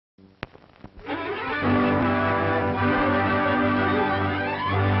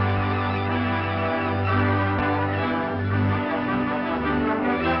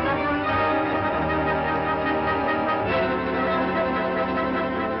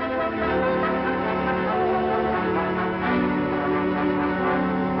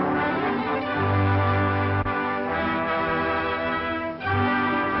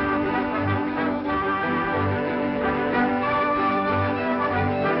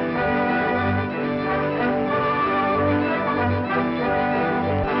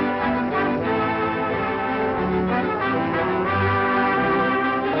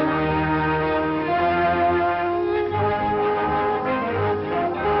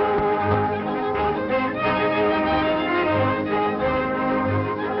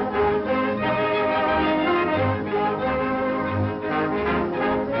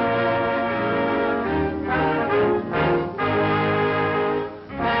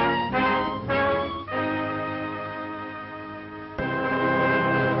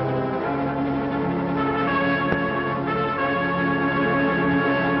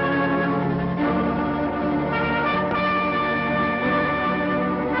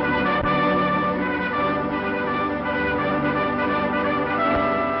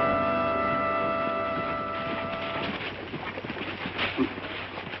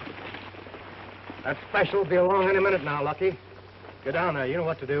special will be along any minute now, Lucky. Get down there. You know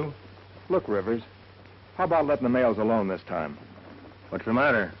what to do. Look, Rivers, how about letting the mails alone this time? What's the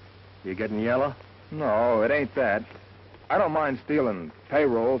matter? You getting yellow? No, it ain't that. I don't mind stealing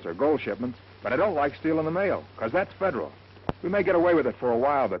payrolls or gold shipments, but I don't like stealing the mail, because that's federal. We may get away with it for a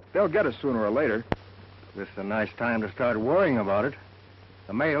while, but they'll get us sooner or later. This is a nice time to start worrying about it.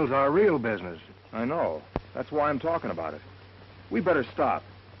 The mail's our real business. I know. That's why I'm talking about it. We better stop.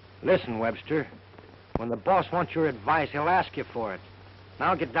 Listen, Webster. When the boss wants your advice, he'll ask you for it.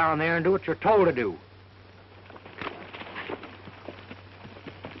 Now get down there and do what you're told to do.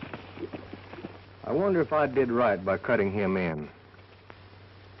 I wonder if I did right by cutting him in.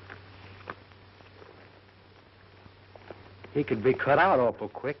 He could be cut out awful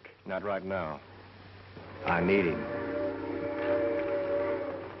quick. Not right now. I need him.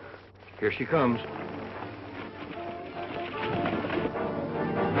 Here she comes.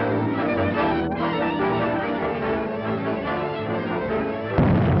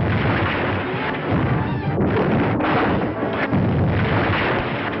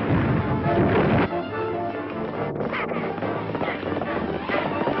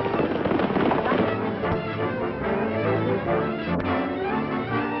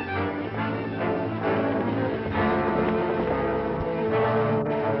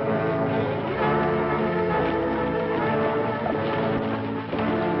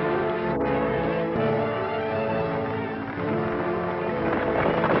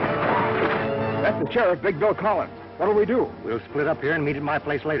 Sheriff, Big Bill Collins. What'll we do? We'll split up here and meet at my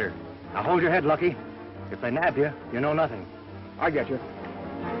place later. Now hold your head, Lucky. If they nab you, you know nothing. I get you.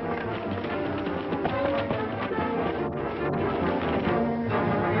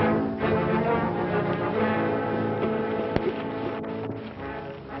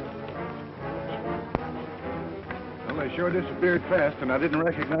 Well, they sure disappeared fast, and I didn't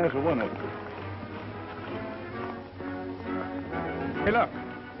recognize one of them. Hey, look.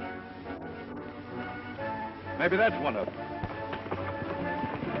 Maybe that's one of them.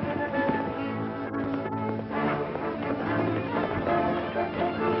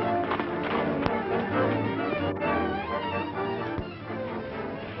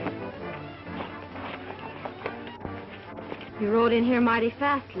 You rode in here mighty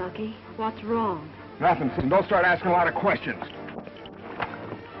fast, Lucky. What's wrong? Nothing, Susan. Don't start asking a lot of questions.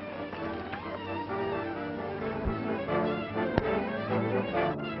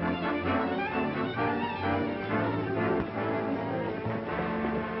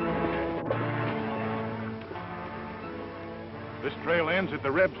 This trail ends at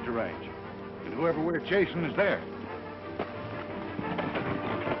the Webster Ranch, and whoever we're chasing is there.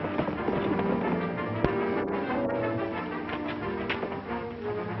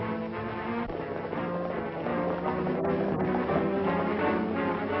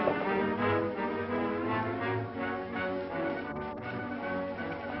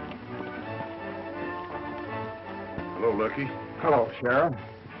 Hello, Lucky. Hello, Sheriff.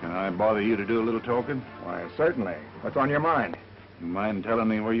 Can I bother you to do a little talking? Why, certainly. What's on your mind? You mind telling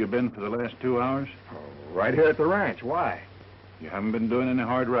me where you've been for the last 2 hours? Oh, right here at the ranch. Why? You haven't been doing any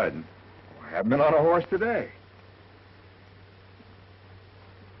hard riding. I haven't been on a horse today.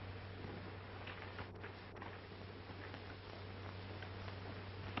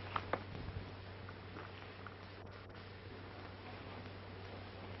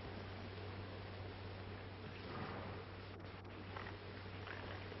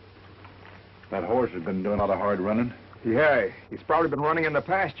 That horse has been doing a lot of hard running. Yeah, he's probably been running in the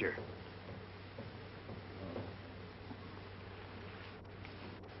pasture.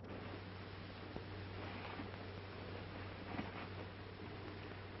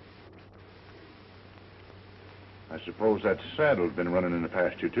 I suppose that saddle's been running in the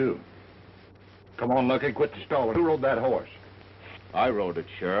pasture, too. Come on, Lucky, quit the stalling. Who rode that horse? I rode it,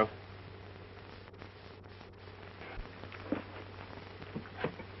 Sheriff.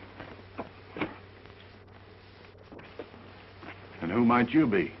 And who might you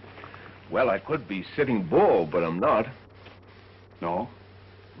be? Well, I could be Sitting Bull, but I'm not. No?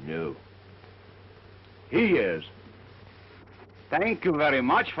 No. He is. Thank you very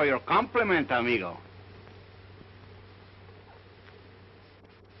much for your compliment, amigo.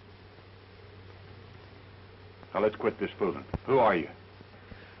 Now, let's quit this fooling. Who are you?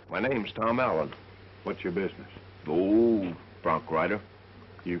 My name's Tom Allen. What's your business? Oh, bronc rider.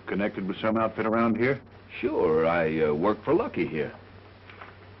 You connected with some outfit around here? Sure, I work for Lucky here.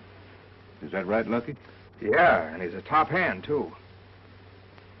 Is that right, Lucky? Yeah, and he's a top hand, too.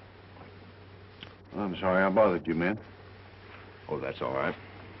 Well, I'm sorry I bothered you, man. Oh, that's all right.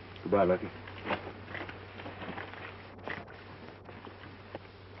 Goodbye, Lucky.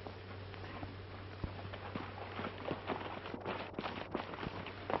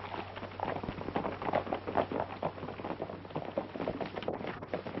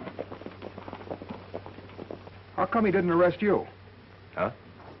 come he didn't arrest you? Huh?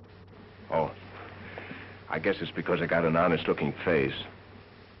 Oh, I guess it's because I got an honest-looking face.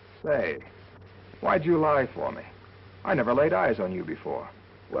 Say, why'd you lie for me? I never laid eyes on you before.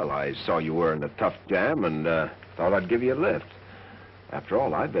 Well, I saw you were in a tough jam and thought I'd give you a lift. After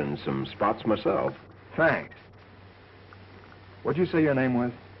all, I've been in some spots myself. Thanks. What'd you say your name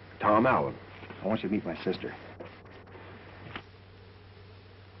was? Tom Allen. I want you to meet my sister.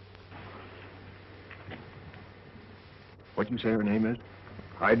 What'd you say her name is?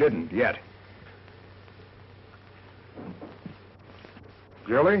 I didn't yet.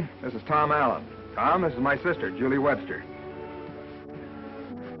 Julie, this is Tom Allen. Tom, this is my sister, Julie Webster.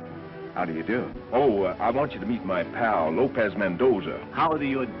 How do you do? Oh, I want you to meet my pal, Lopez Mendoza. How do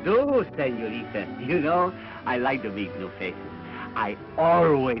you do, senorita? You know, I like to meet new faces. I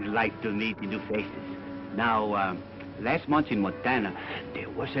always like to meet new faces. Now, last month in Montana, there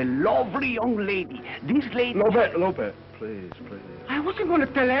was a lovely young lady. This lady... Lopez, please. I wasn't going to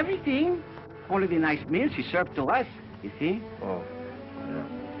tell everything. Only the nice meal she served to us, you see? Oh, yeah.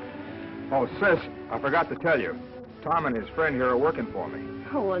 Oh, sis, I forgot to tell you. Tom and his friend here are working for me.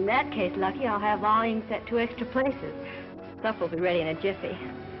 Oh, well, in that case, Lucky, I'll have volumes at 2 extra places. Stuff will be ready in a jiffy.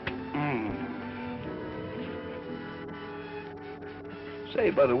 Say,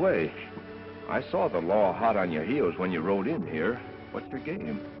 by the way, I saw the law hot on your heels when you rode in here. What's your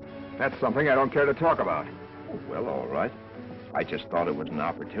game? That's something I don't care to talk about. Oh, well, all right. I just thought it was an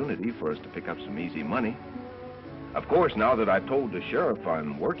opportunity for us to pick up some easy money. Of course, now that I've told the sheriff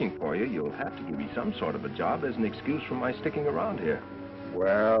I'm working for you, you'll have to give me some sort of a job as an excuse for my sticking around here.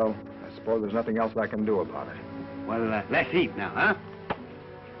 Well, I suppose there's nothing else I can do about it. Well, let's eat now, huh?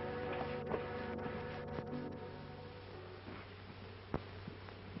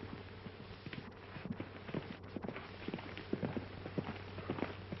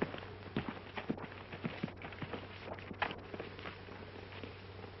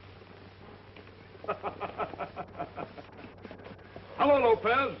 Hello,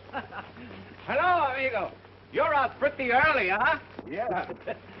 Lopez. Hello, amigo. You're out pretty early, huh? Yeah.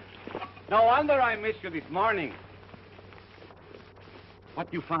 No wonder I missed you this morning.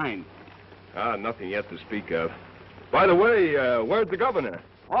 What you find? Nothing yet to speak of. By the way, where's the governor?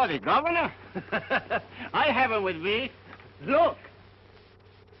 Oh, the governor? I have him with me. Look.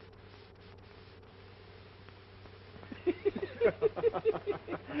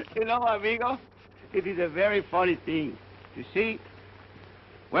 You know, amigo, it is a very funny thing. You see,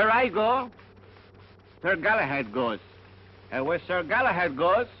 where I go, Sir Galahad goes. And where Sir Galahad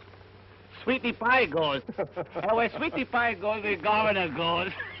goes, Sweetie Pie goes. And where Sweetie Pie goes, the governor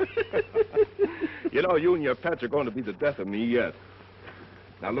goes. You know, you and your pets are going to be the death of me yet.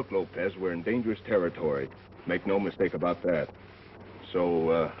 Now, look, Lopez, we're in dangerous territory. Make no mistake about that.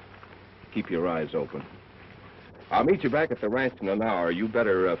 So, keep your eyes open. I'll meet you back at the ranch in an hour. You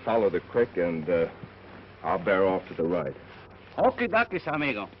better follow the creek, and I'll bear off to the right. Okie dokies,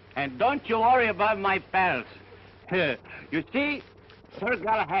 amigo. And don't you worry about my pals. You see, Sir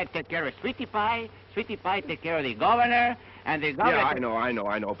Galahad take care of Sweetie Pie take care of the governor, and the governor... Yeah, I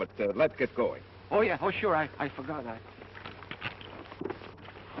know, but let's get going. Oh, yeah, oh, sure, I forgot that.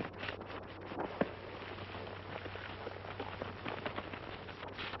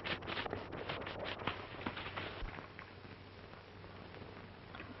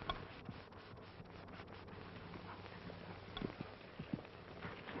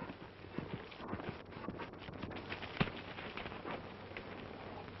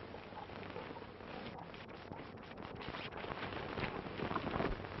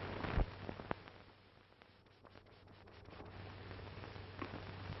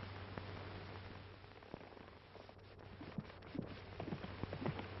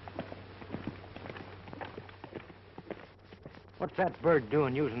 What's that bird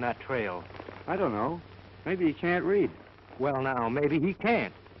doing using that trail? I don't know. Maybe he can't read. Well, now, maybe he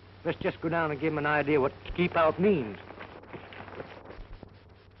can't. Let's just go down and give him an idea what keep out means.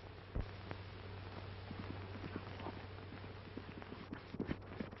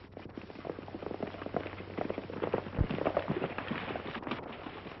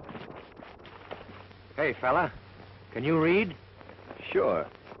 Hey, fella, can you read? Sure.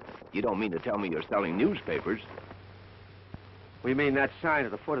 You don't mean to tell me you're selling newspapers? We mean that sign at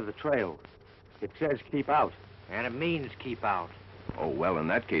the foot of the trail. It says keep out. And it means keep out. Oh, well, in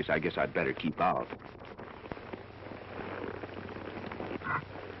that case, I guess I'd better keep out.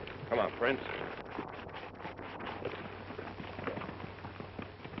 Come on, Prince.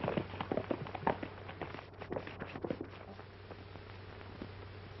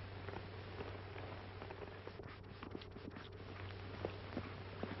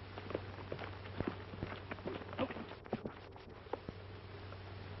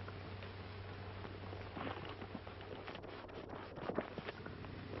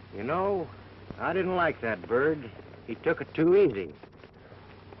 You know, I didn't like that bird. He took it too easy.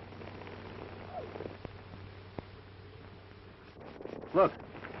 Look,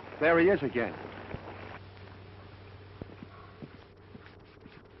 there he is again.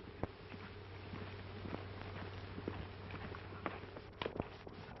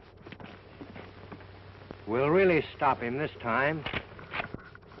 We'll really stop him this time.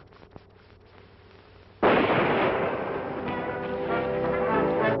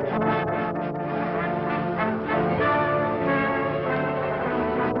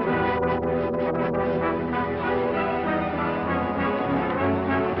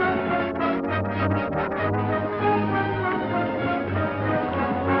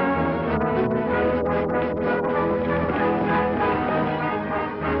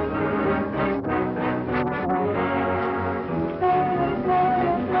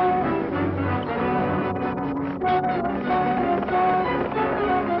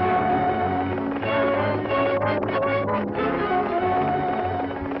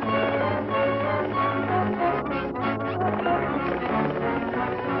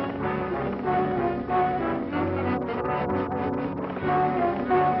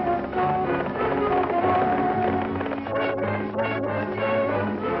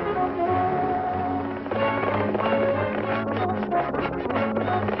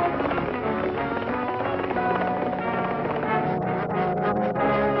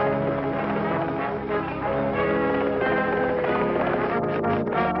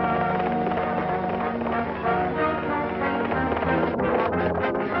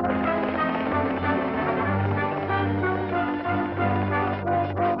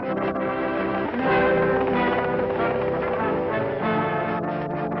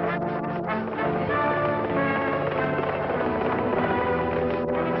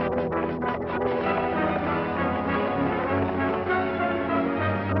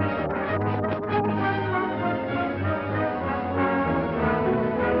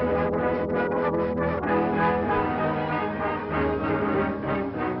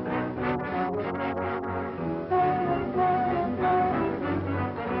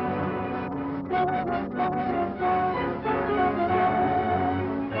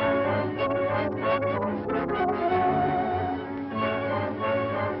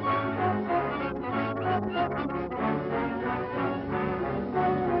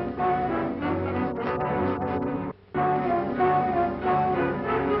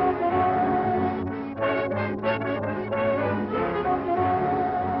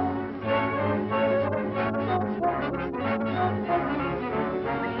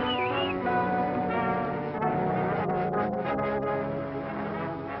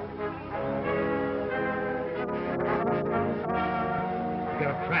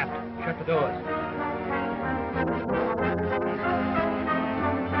 Shut the doors.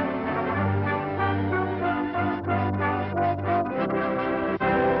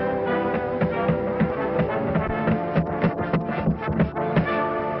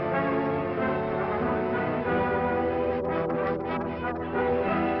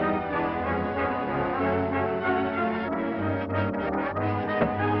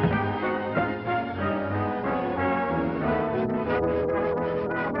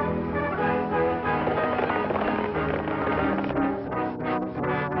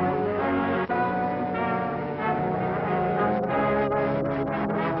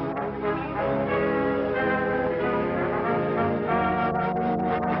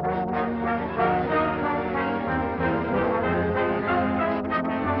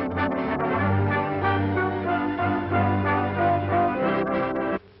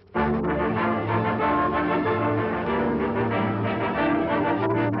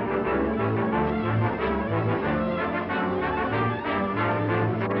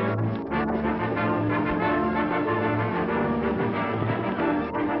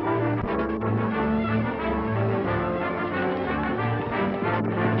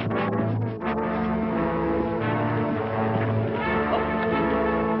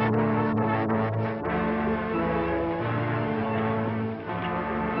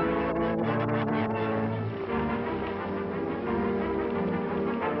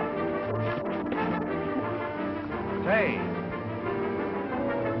 Say.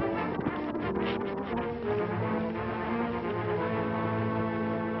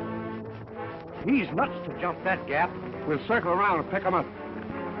 He's nuts to jump that gap. We'll circle around and pick him up.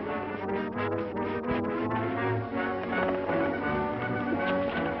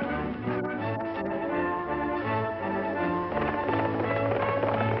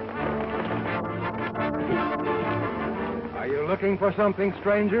 Are you looking for something,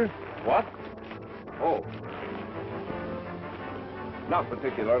 stranger? What? Oh. Not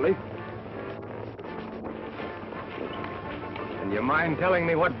particularly. And you mind telling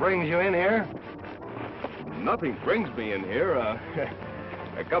me what brings you in here? Nothing brings me in here.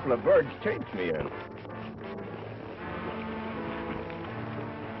 A couple of birds chased me in.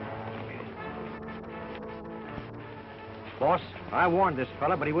 Boss, I warned this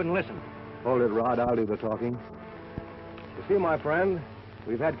fella, but he wouldn't listen. Hold it, Rod. I'll do the talking. You see, my friend,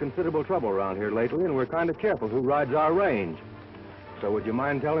 we've had considerable trouble around here lately, and we're kind of careful who rides our range. So would you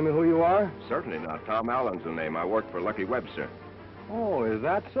mind telling me who you are? Certainly not. Tom Allen's the name. I work for Lucky Webster. Oh, is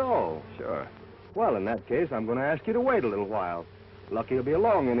that so? Sure. Well, in that case, I'm going to ask you to wait a little while. Lucky will be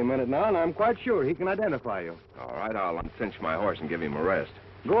along any minute now, and I'm quite sure he can identify you. All right, I'll uncinch my horse and give him a rest.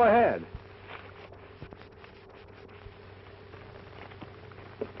 Go ahead.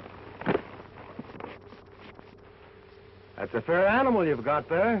 That's a fair animal you've got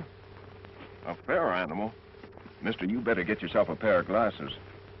there. A fair animal? Mister, you better get yourself a pair of glasses.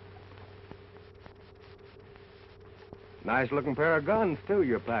 Nice-looking pair of guns, too,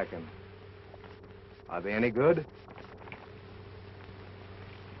 you're packing. Are they any good?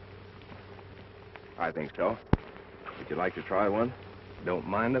 I think so. Would you like to try one? Don't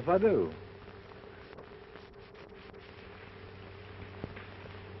mind if I do.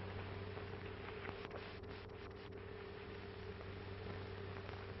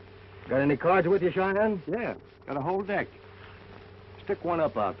 Got any cards with you, Cheyenne? Yeah, got a whole deck. Stick one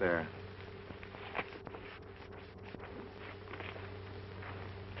up out there.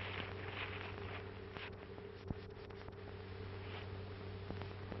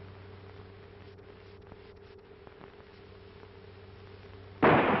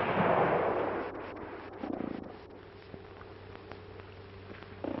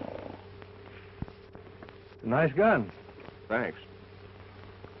 Nice gun. Thanks.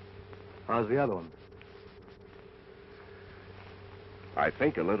 How's the other one? I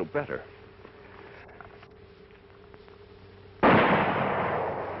think a little better.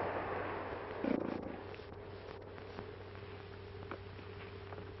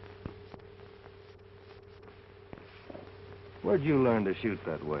 Where'd you learn to shoot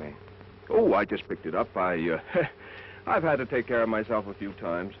that way? Oh, I just picked it up. I've had to take care of myself a few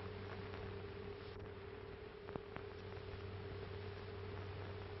times.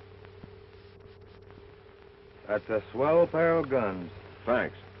 That's a swell pair of guns.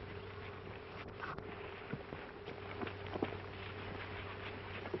 Thanks.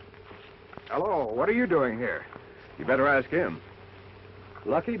 Hello, what are you doing here? You better ask him.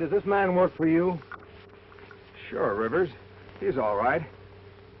 Lucky, does this man work for you? Sure, Rivers. He's all right.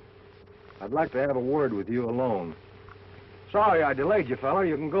 I'd like to have a word with you alone. Sorry I delayed you, fella.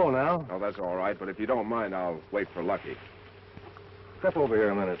 You can go now. Oh, that's all right, but if you don't mind, I'll wait for Lucky. Step over here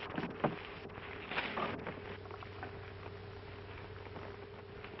a minute.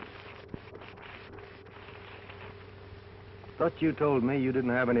 Thought you told me you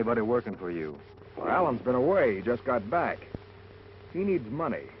didn't have anybody working for you. Well, Alan's been away. He just got back. He needs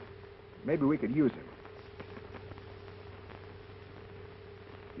money. Maybe we could use him.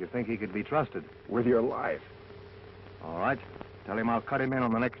 You think he could be trusted? With your life. All right. Tell him I'll cut him in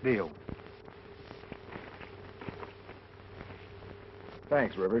on the next deal.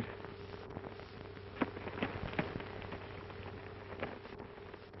 Thanks, Rivers.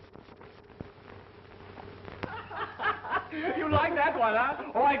 You like that one, huh?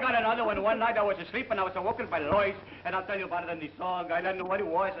 Oh, I got another one. One night I was asleep and I was awoken by LeRoy, and I'll tell you about it in the song. I don't know what it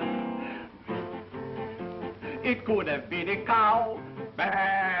was. It could have been a cow.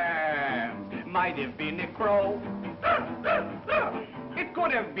 Bam! Might have been a crow. It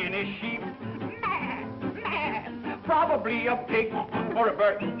could have been a sheep. Probably a pig, or a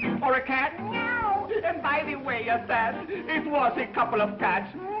bird, or a cat. And by the way of that, it was a couple of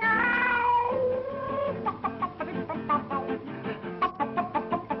cats.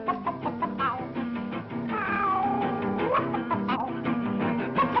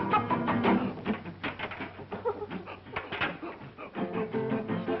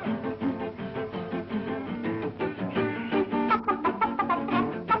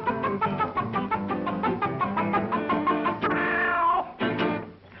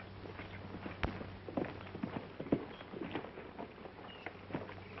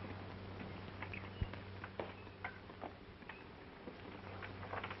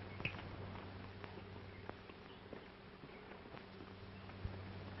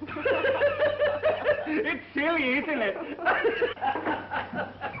 It's silly, isn't it?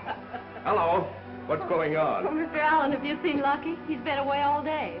 Hello. What's going Oh, on? Mr. Allen, have you seen Lucky? He's been away all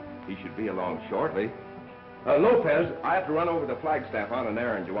day. He should be along shortly. Lopez, I have to run over to Flagstaff on an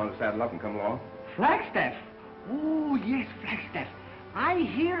errand. You want to saddle up and come along? Flagstaff? Oh, yes, Flagstaff. I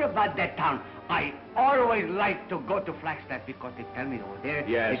hear about that town. I always like to go to Flagstaff because they tell me over there...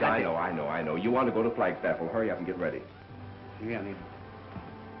 Yes, I know. You want to go to Flagstaff. Well, hurry up and get ready. Yeah, amigo.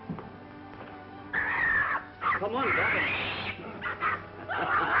 Come on, Governor.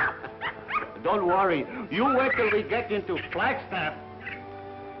 Don't worry. You wait till we get into Flagstaff.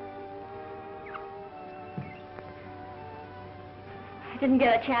 I didn't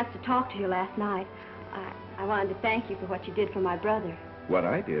get a chance to talk to you last night. I wanted to thank you for what you did for my brother. What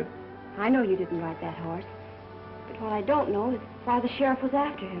I did? I know you didn't ride that horse. But what I don't know is why the sheriff was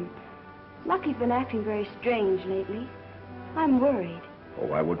after him. Lucky's been acting very strange lately. I'm worried.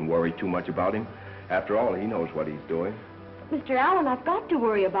 Oh, I wouldn't worry too much about him. After all, he knows what he's doing. Mr. Allen, I've got to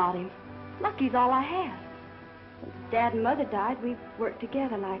worry about him. Lucky's all I have. Since Dad and Mother died, we've worked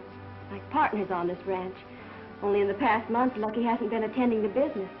together like partners on this ranch. Only in the past month, Lucky hasn't been attending to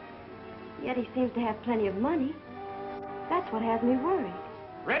business. Yet he seems to have plenty of money. That's what has me worried.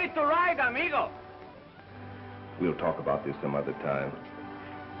 Ready to ride, amigo. We'll talk about this some other time.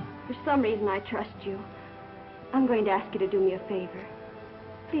 For some reason, I trust you. I'm going to ask you to do me a favor.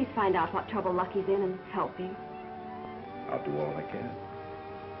 Please find out what trouble Lucky's in and help him. I'll do all I can.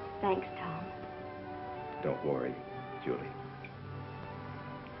 Thanks, Tom. Don't worry, Julie.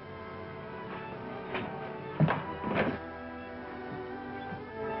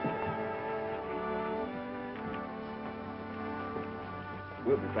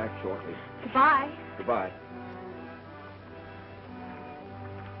 We'll be back shortly. Goodbye. Goodbye.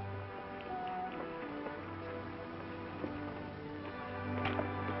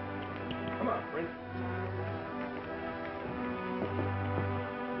 Come on, Prince.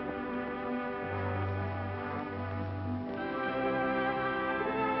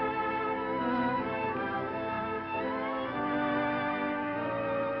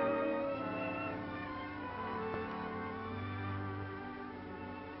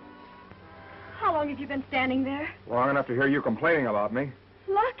 How long have you been standing there? Long enough to hear you complaining about me.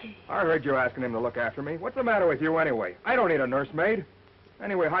 Lucky. I heard you asking him to look after me. What's the matter with you anyway? I don't need a nursemaid.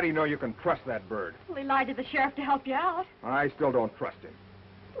 Anyway, how do you know you can trust that bird? Well, he lied to the sheriff to help you out. I still don't trust him.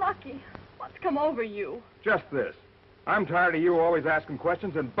 Lucky, what's come over you? Just this. I'm tired of you always asking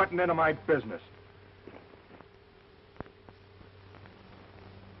questions and butting into my business.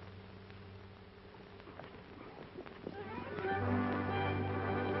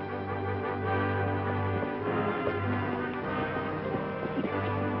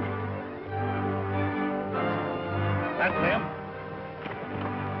 That's him.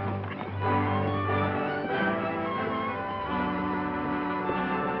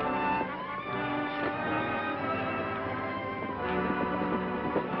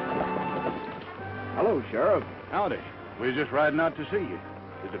 Hello, Sheriff. Howdy. We were just riding out to see you.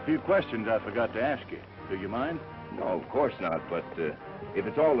 There's a few questions I forgot to ask you. Do you mind? No, of course not, but if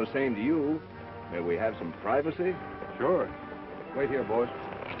it's all the same to you, may we have some privacy? Sure. Wait here, boys.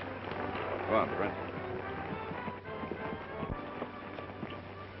 Come on, Trent.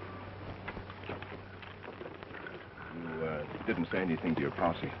 You didn't say anything to your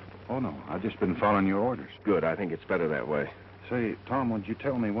posse. Oh, no. I've just been following your orders. Good. I think it's better that way. Say, Tom, would you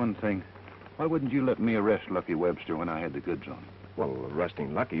tell me one thing? Why wouldn't you let me arrest Lucky Webster when I had the goods on him? Well,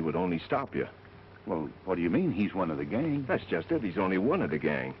 arresting Lucky would only stop you. Well, what do you mean? He's one of the gang. That's just it. He's only one of the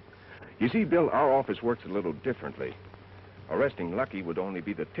gang. You see, Bill, our office works a little differently. Arresting Lucky would only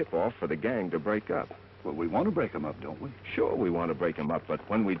be the tip-off for the gang to break up. Well, we want to break him up, don't we? Sure, we want to break him up, but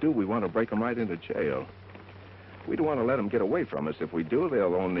when we do, we want to break him right into jail. We don't want to let them get away from us. If we do,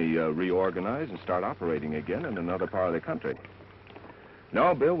 they'll only reorganize and start operating again in another part of the country.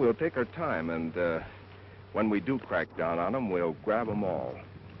 No, Bill, we'll take our time, and when we do crack down on them, we'll grab them all.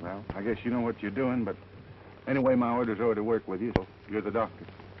 Well, I guess you know what you're doing, but anyway, my orders are to work with you, so you're the doctor.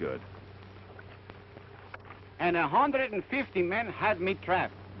 Good. And 150 men had me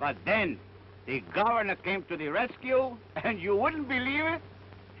trapped. But then the governor came to the rescue, and you wouldn't believe it.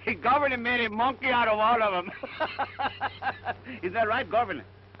 The governor made a monkey out of all of them. Is that right, governor?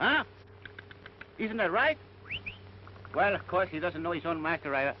 Huh? Isn't that right? Well, of course, he doesn't know his own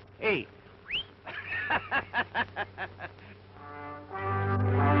master either. Hey.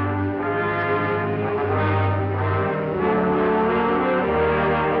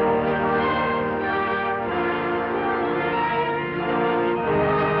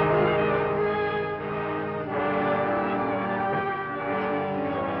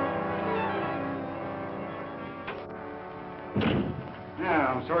 Yeah,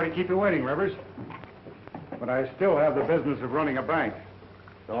 I'm sorry to keep you waiting, Rivers. But I still have the business of running a bank.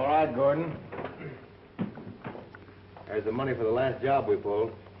 It's all right, Gordon. There's the money for the last job we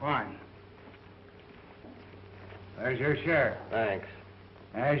pulled. Fine. There's your share. Thanks.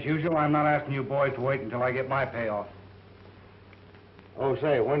 As usual, I'm not asking you boys to wait until I get my payoff. Oh,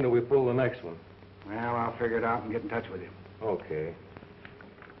 say, when do we pull the next one? Well, I'll figure it out and get in touch with you. Okay.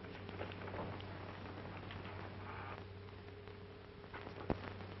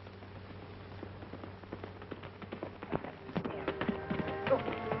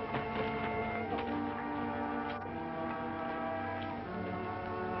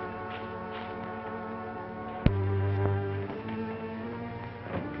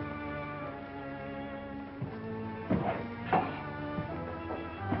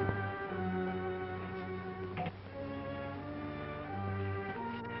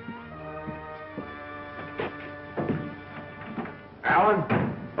 Alan?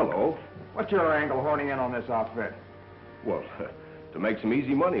 Hello. What's your angle honing in on this outfit? Well, to make some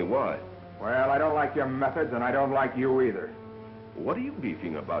easy money, why? Well, I don't like your methods, and I don't like you either. What are you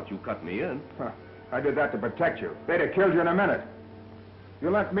beefing about? You cut me in. Huh. I did that to protect you. They'd have killed you in a minute. You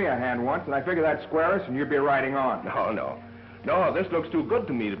lent me a hand once, and I figured that'd square us, and you'd be riding on. No, this looks too good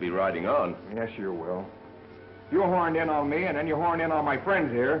to me to be riding on. Yes, you will. You horned in on me, and then you horned in on my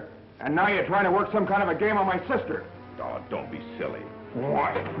friends here, and now you're trying to work some kind of a game on my sister. Oh, don't be silly.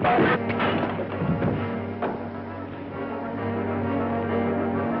 Why?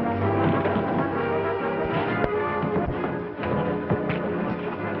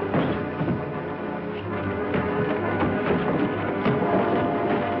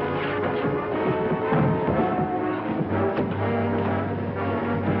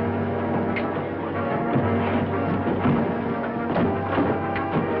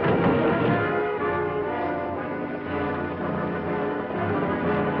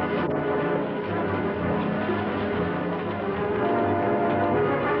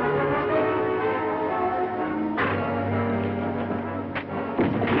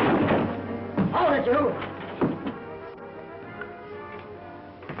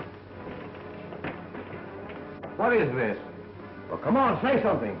 What is this? Well, come on, say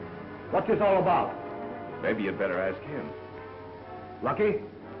something. What's this all about? Maybe you'd better ask him. Lucky?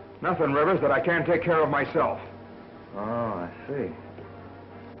 Nothing, Rivers, that I can't take care of myself. Oh, I see.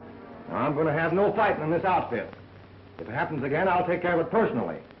 Now, I'm going to have no fighting in this outfit. If it happens again, I'll take care of it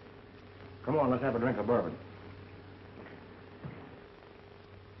personally. Come on, let's have a drink of bourbon.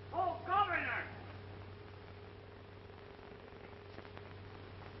 Oh, Governor!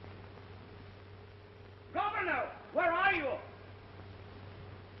 Governor, where are you?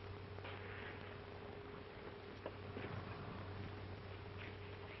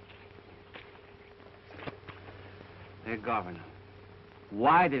 Hey, Governor,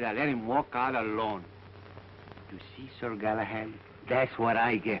 why did I let him walk out alone? You see, Sir Galahad, that's what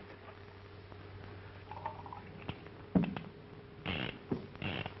I get.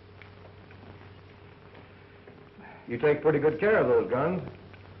 You take pretty good care of those guns.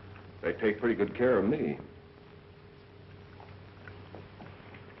 They take pretty good care of me.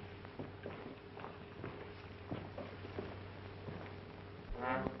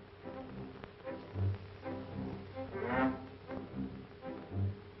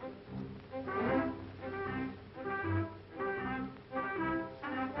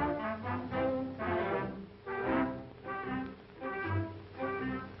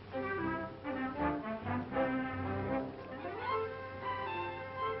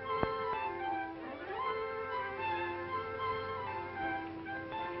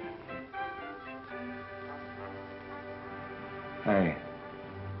 Hey.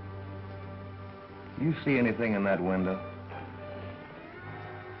 You see anything in that window?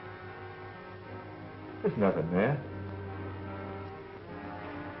 There's nothing there.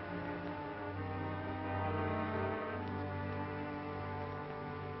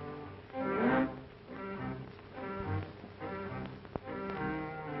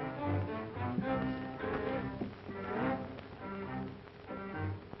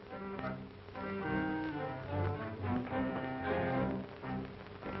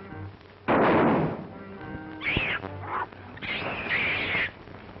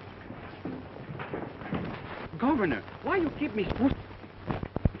 Governor, why you keep me spooked?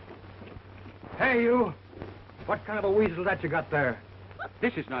 Hey, you! What kind of a weasel that you got there?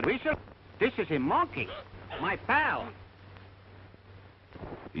 This is not weasel. This is a monkey. My pal.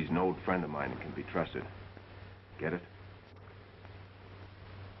 He's an old friend of mine and can be trusted. Get it?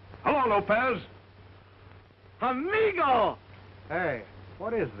 Hello, Lopez. Amigo! Hey,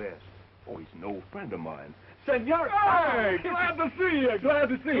 what is this? Oh, he's an old friend of mine. Senor! Hey, glad to see you. Glad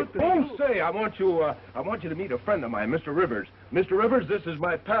to see you. Oh, say, I want you to meet a friend of mine, Mr. Rivers. Mr. Rivers, this is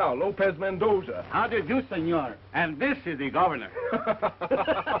my pal, Lopez Mendoza. How do you do, senor? And this is the governor.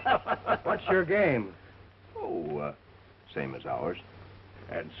 What's your game? Oh, same as ours.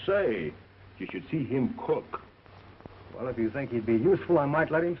 And say, you should see him cook. Well, if you think he'd be useful, I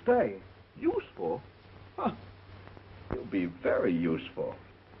might let him stay. Useful? Huh. He'll be very useful.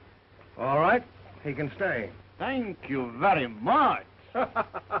 All right, he can stay. Thank you very much.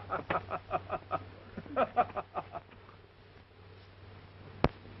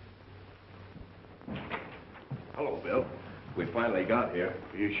 Hello, Bill. We finally got here.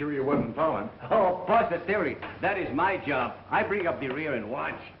 You sure you wasn't following? Oh, positively. That is my job. I bring up the rear and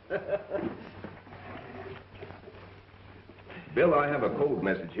watch. Bill, I have a code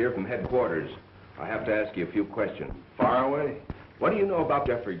message here from headquarters. I have to ask you a few questions. Fire away. What do you know about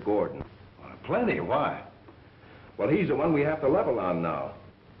Jeffrey Gordon? Plenty. Why? Well, he's the one we have to level on now.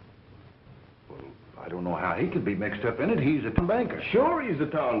 Well, I don't know how he could be mixed up in it. He's a banker. Sure, he's a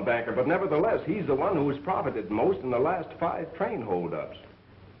town banker, but nevertheless, he's the one who has profited most in the last 5 train holdups.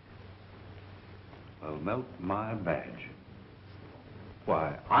 Well, melt my badge.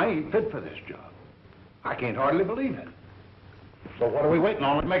 Why, I ain't fit for this job. I can't hardly believe it. So what are we waiting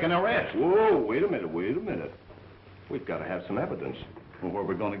on? Let's make an arrest. Whoa, wait a minute. We've got to have some evidence. Well, where are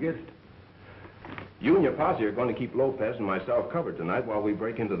we going to get it? You and your posse are going to keep Lopez and myself covered tonight while we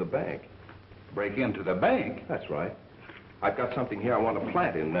break into the bank. Break into the bank? That's right. I've got something here I want to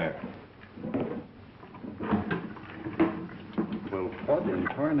plant in there. Well, what in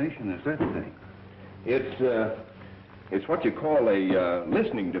tarnation is that thing? It's what you call a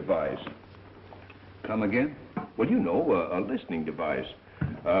listening device. Come again? Well, you know, a listening device.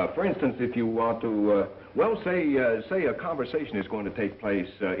 For instance, if you want to, say a conversation is going to take place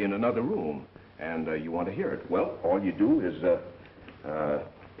in another room, and you want to hear it. Well, all you do is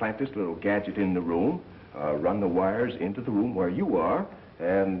plant this little gadget in the room, run the wires into the room where you are,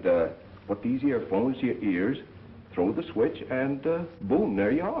 and put these earphones to your ears, throw the switch, and boom,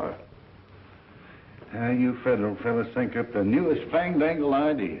 there you are. You federal fellas think up the newest fandangle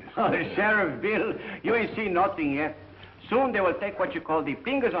ideas. Oh, Sheriff Bill, you ain't seen nothing yet. Soon they will take what you call the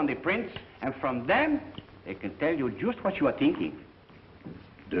fingers on the prints, and from them, they can tell you just what you are thinking.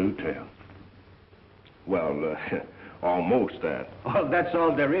 Do tell. Well, almost that. Well, that's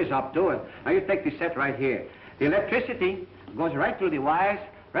all there is up to it. Now, you take the set right here. The electricity goes right through the wires,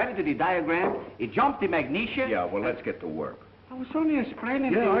 right into the diagram. It jumps the magnesia. Yeah, well, let's get to work. I was only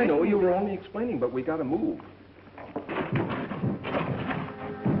explaining. Yeah, I know. You were only explaining, but we got to move.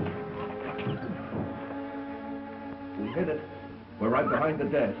 We hit it. We're right behind the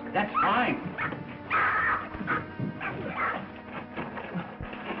desk. That's fine.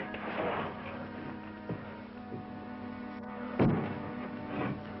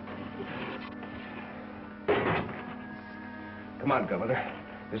 Come on, Governor.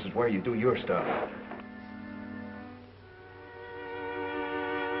 This is where you do your stuff.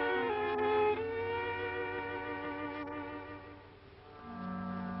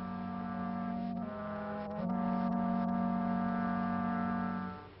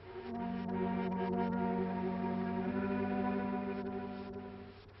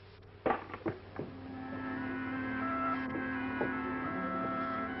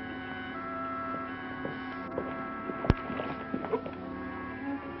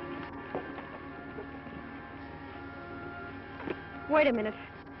 Wait a minute.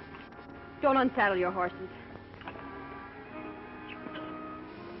 Don't unsaddle your horses.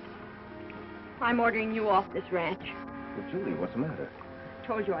 I'm ordering you off this ranch. Well, Julie, what's the matter? I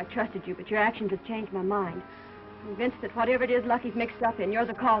told you I trusted you, but your actions have changed my mind. I'm convinced that whatever it is Lucky's mixed up in, you're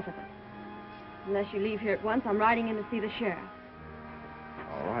the cause of it. Unless you leave here at once, I'm riding in to see the sheriff.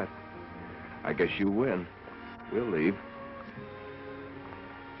 All right. I guess you win. We'll leave.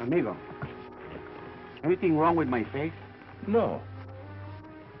 Amigo, anything wrong with my face? No.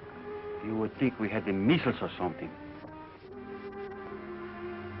 You would think we had the measles or something.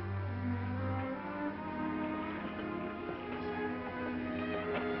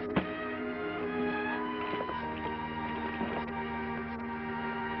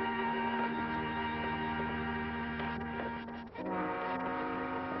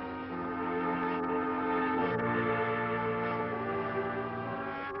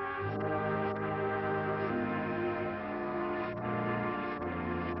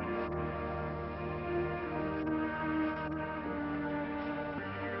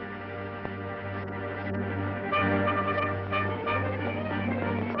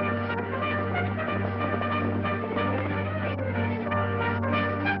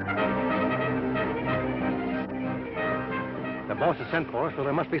 The boss has sent for us, so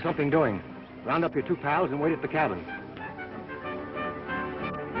there must be something doing. Round up your 2 pals and wait at the cabin.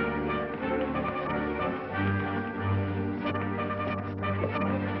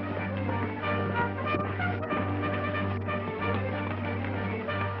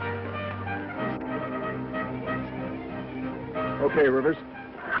 Okay, Rivers.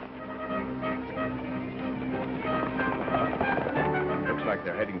 Looks like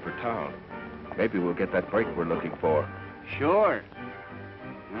they're heading for town. Maybe we'll get that break we're looking for. Sure.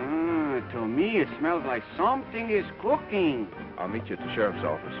 To me, it smells like something is cooking. I'll meet you at the sheriff's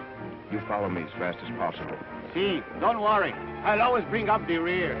office. You follow me as fast as possible. See, don't worry. I'll always bring up the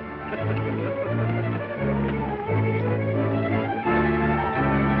rear.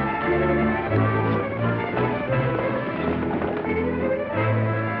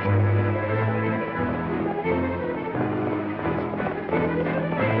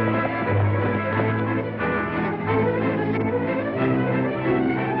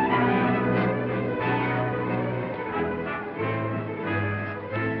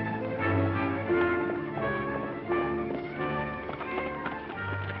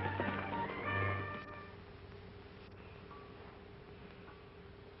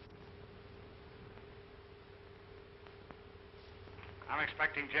 I'm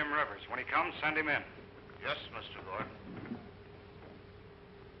expecting Jim Rivers. When he comes, send him in. Yes, Mr. Gordon.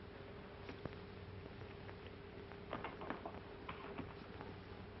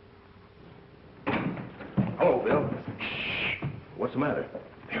 Hello, Bill. Shh. What's the matter?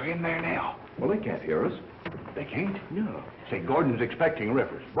 They're in there now. Well, they can't hear us. They can't? No. Say, Gordon's expecting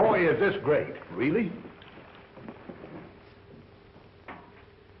Rivers. Boy, is this great. Really?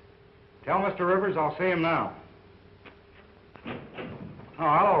 Tell Mr. Rivers I'll see him now.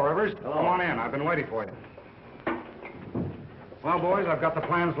 Oh, hello, Rivers. Hello. Come on in. I've been waiting for you. Well, boys, I've got the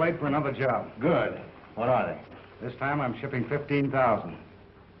plans laid for another job. Good. What are they? This time I'm shipping 15,000.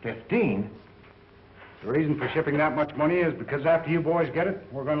 15? The reason for shipping that much money is because after you boys get it,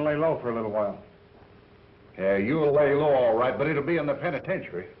 we're going to lay low for a little while. Yeah, you'll lay low all right, but it'll be in the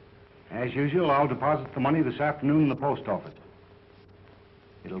penitentiary. As usual, I'll deposit the money this afternoon in the post office.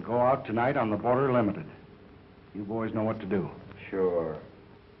 It'll go out tonight on the Border Limited. You boys know what to do. Sure.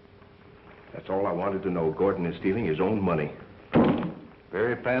 That's all I wanted to know. Gordon is stealing his own money.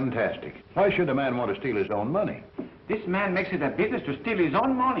 Very fantastic. Why should a man want to steal his own money? This man makes it a business to steal his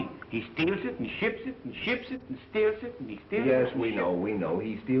own money. He steals it and ships it and ships it and steals it and he steals it. Yes, and we know.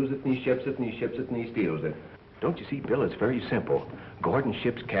 He steals it and he ships it and he ships it and he steals it. Don't you see, Bill, it's very simple. Gordon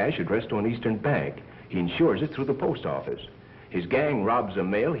ships cash addressed to an Eastern bank. He insures it through the post office. His gang robs a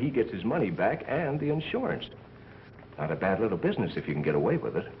mail, he gets his money back and the insurance. Not a bad little business if you can get away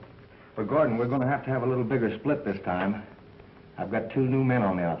with it. But, Gordon, we're going to have a little bigger split this time. I've got 2 new men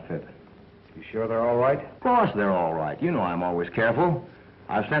on the outfit. You sure they're all right? Of course they're all right. You know I'm always careful.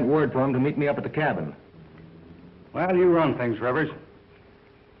 I've sent word for them to meet me up at the cabin. Well, you run things, Rivers.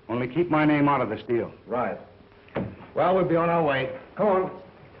 Only keep my name out of this deal. Right. Well, we'll be on our way. Come on.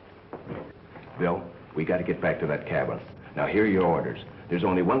 Bill, we got to get back to that cabin. Now, here are your orders. There's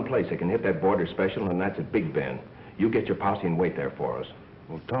only one place that can hit that border special, and that's at Big Bend. You get your posse and wait there for us.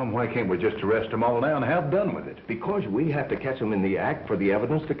 Well, Tom, why can't we just arrest them all now and have done with it? Because we have to catch them in the act for the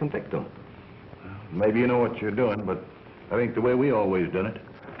evidence to convict them. Maybe you know what you're doing, but that ain't the way we always done it.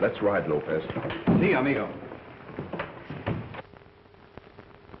 Let's ride, Lopez. See, amigo.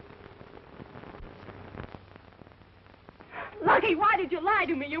 Lucky, why did you lie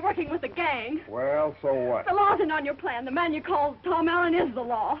to me? You're working with a gang. Well, so what? The law isn't on your plan. The man you called Tom Allen is the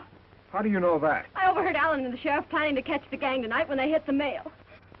law. How do you know that? I overheard Allen and the sheriff planning to catch the gang tonight when they hit the mail.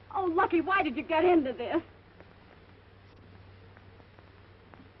 Oh, Lucky, why did you get into this?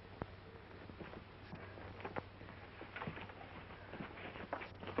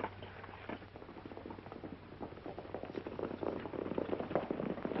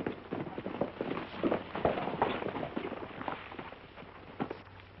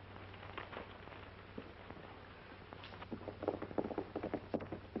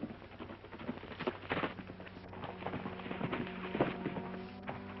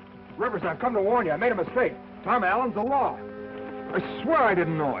 Rivers, I've come to warn you. I made a mistake. Tom Allen's the law. I swear I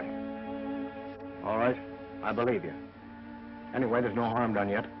didn't know it. All right. I believe you. Anyway, there's no harm done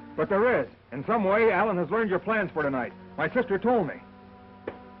yet. But there is. In some way, Allen has learned your plans for tonight. My sister told me.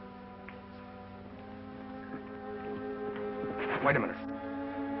 Wait a minute.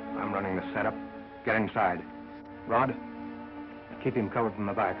 I'm running the setup. Get inside. Rod, keep him covered from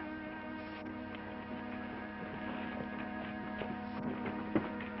the back.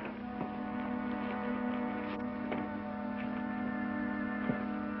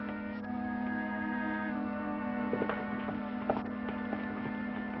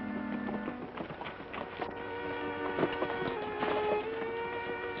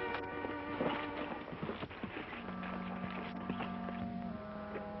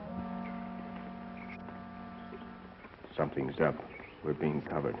 Something's up. We're being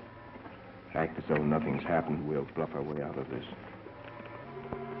covered. Act as though nothing's happened. We'll bluff our way out of this.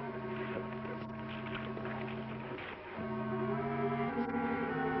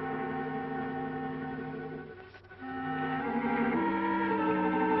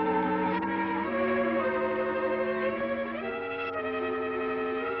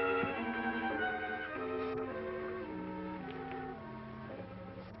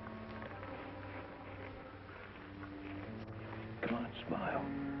 Come on, smile.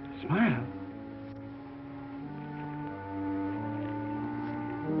 Smile?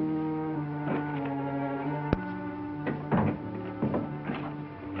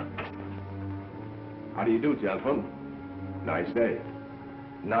 How do you do, gentlemen? Nice day.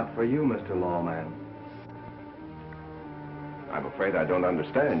 Not for you, Mr. Lawman. I'm afraid I don't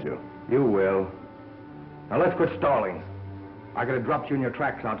understand you. You will. Now let's quit stalling. I could have dropped you in your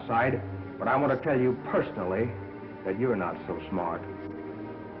tracks outside, but I want to tell you personally that you're not so smart.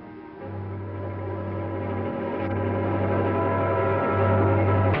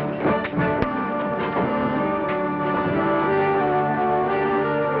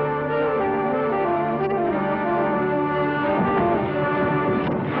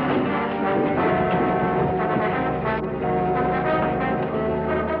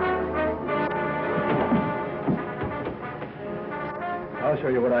 I'll show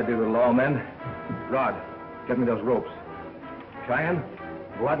you what I do with lawmen. Rod, get me those ropes. Cheyenne,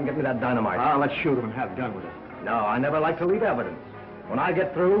 go out and get me that dynamite. Let's shoot him and have done with it. No, I never like to leave evidence. When I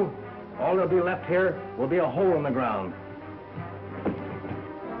get through, all that'll be left here will be a hole in the ground.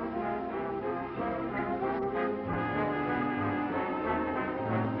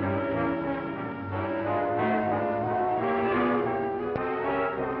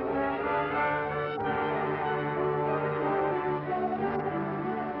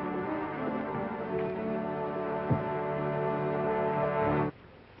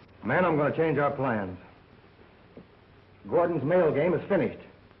 Man, I'm going to change our plans. Gordon's mail game is finished.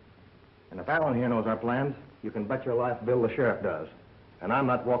 And if Allen here knows our plans, you can bet your life Bill the sheriff does. And I'm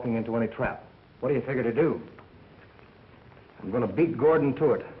not walking into any trap. What do you figure to do? I'm going to beat Gordon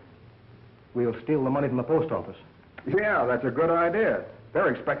to it. We'll steal the money from the post office. Yeah, that's a good idea.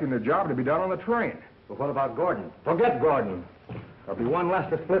 They're expecting the job to be done on the train. But what about Gordon? Forget Gordon. There'll be one less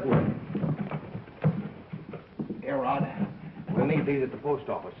to split with. Here, Rod. We'll need these at the post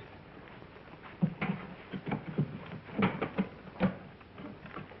office.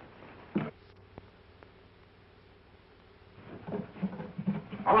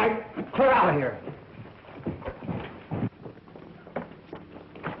 All right, clear out of here.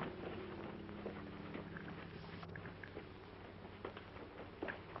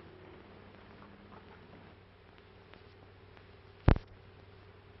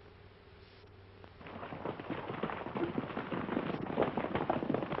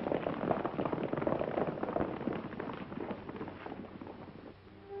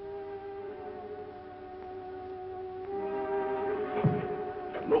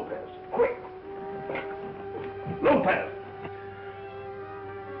 Lopez, quick! Lopez!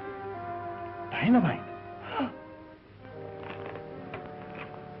 Dynamite?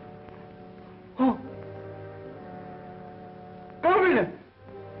 Oh! Governor!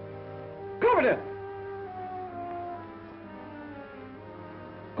 Governor!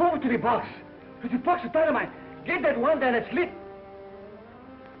 Go over to the box. There's a box of dynamite. Get that one down and slit.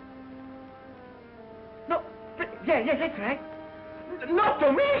 No, yeah, that's right. Not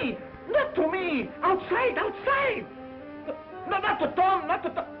to me! Not to me! Outside, outside! No, not to Tom, not to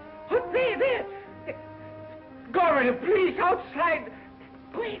Tom. Oh, there. Governor, please, outside.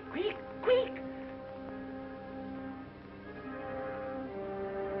 Quick.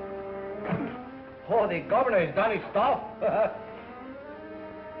 Oh, the governor has done his stuff.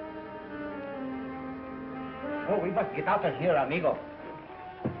 Oh, we must get out of here, amigo.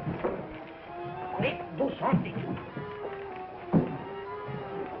 Quick, do something.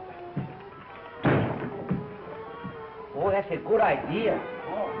 Oh, that's a good idea.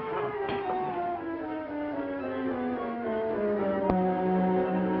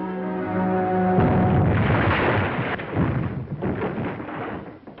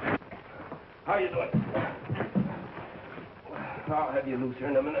 How you doing? I'll have you loose here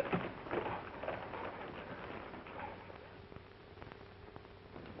in a minute.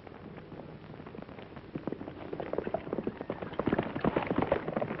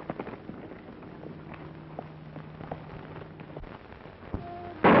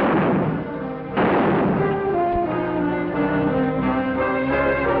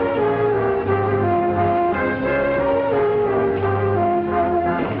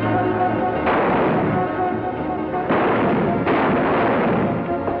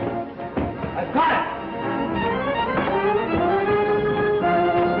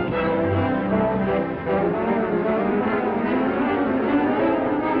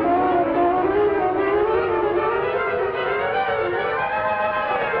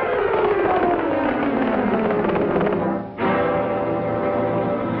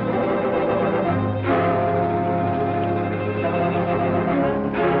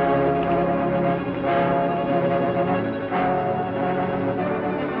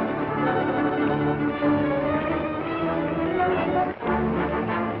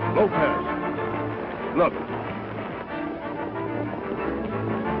 Look.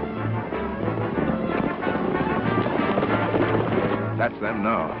 That's them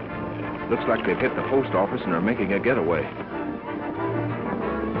now. Looks like they've hit the post office and are making a getaway.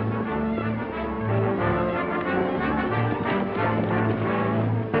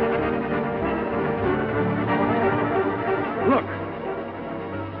 Look.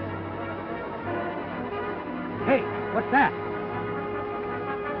 Hey, what's that?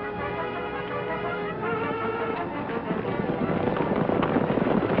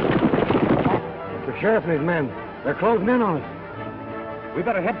 The sheriff and his men. They're closing in on us. We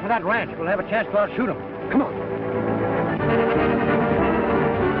better head for that ranch. We'll have a chance to outshoot them. Come on.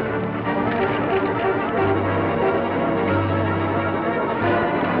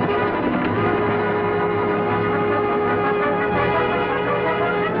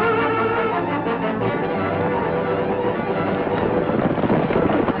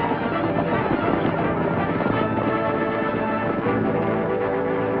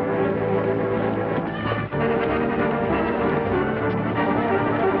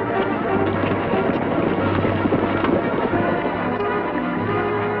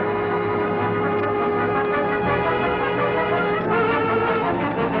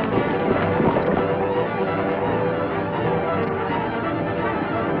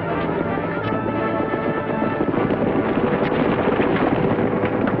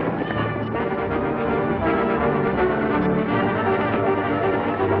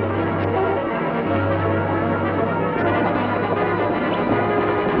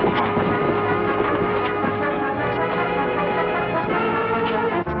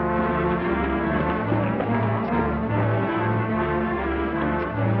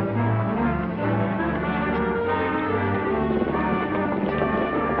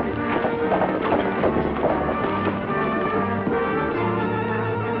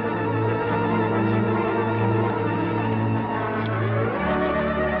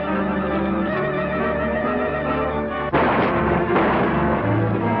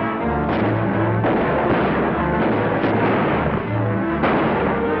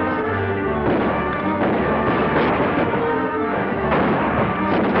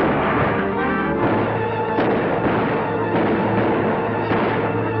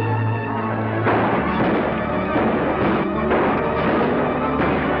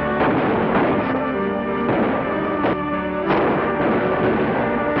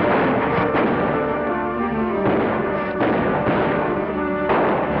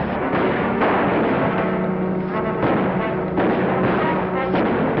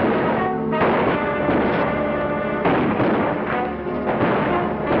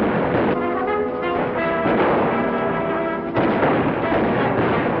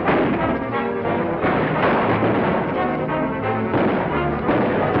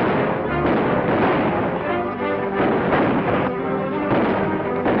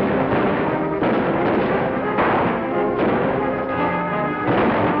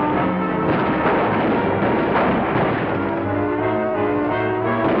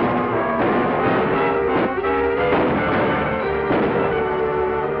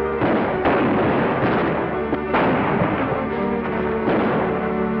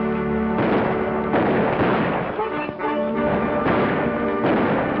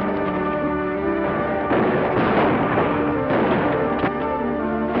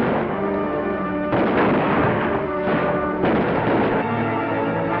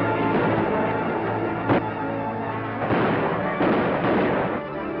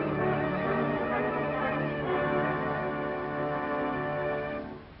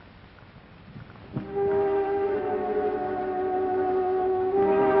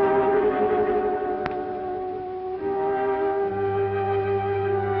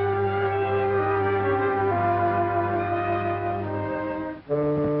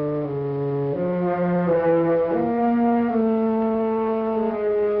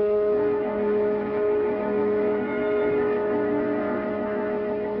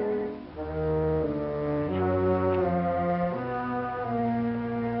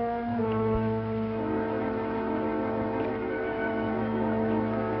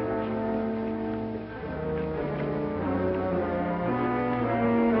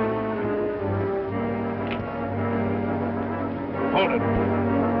 Hold it.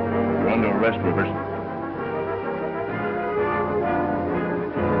 You're under arrest, Rivers.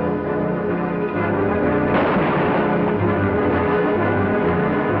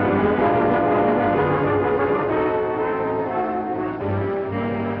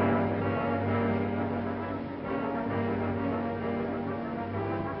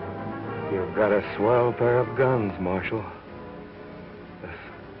 You've got a swell pair of guns, Marshal.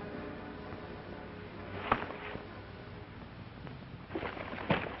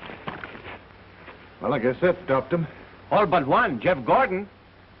 Well, I guess that stopped him. All but one, Jeff Gordon.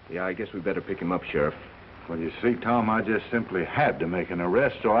 Yeah, I guess we better pick him up, Sheriff. Well, you see, Tom, I just simply had to make an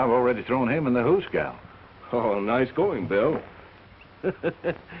arrest, so I've already thrown him in the hoosgow. Oh, nice going, Bill.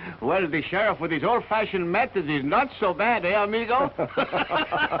 Well, the sheriff with his old-fashioned methods is not so bad, eh, amigo?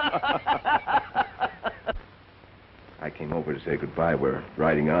 I came over to say goodbye. We're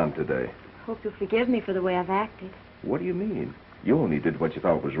riding on today. Hope you'll forgive me for the way I've acted. What do you mean? You only did what you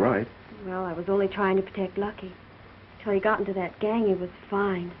thought was right. Well, I was only trying to protect Lucky. Till he got into that gang, he was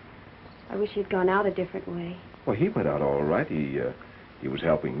fine. I wish he'd gone out a different way. Well, he went out all right. He was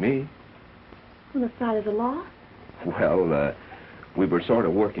helping me. On the side of the law? Well, we were sort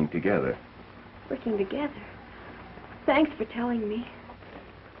of working together. Working together. Thanks for telling me.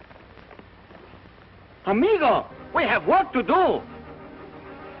 Amigo, we have work to do.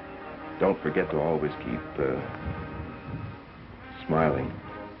 Don't forget to always keep smiling.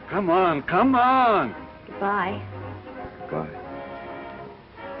 Come on, come on. Goodbye. Bye.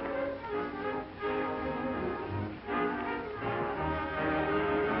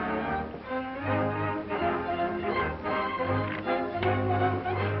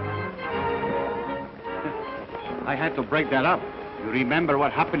 I had to break that up. You remember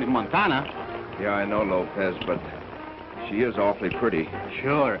what happened in Montana? Yeah, I know, Lopez, but she is awfully pretty.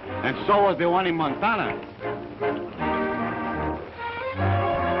 Sure, and so was the one in Montana.